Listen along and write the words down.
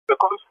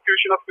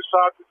constitution of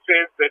Cosatu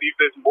says that if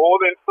there's more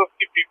than 50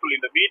 people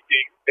in the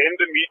meeting, then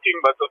the meeting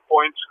must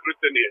appoint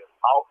scrutineers.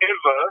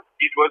 However,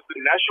 it was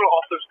the national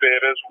office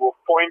bearers who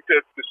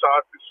appointed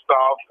Cosatu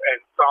staff and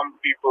some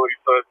people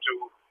referred to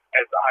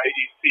as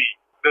IEC.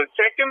 The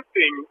second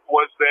thing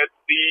was that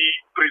the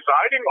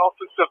presiding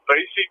officer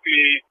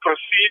basically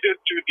proceeded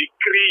to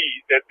decree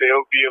that there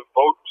will be a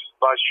vote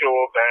by show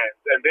of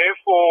hands, and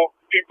therefore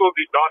people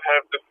did not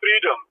have the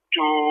freedom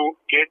to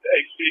get a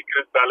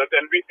secret ballot,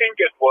 and we think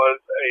it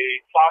was a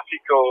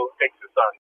farcical exercise.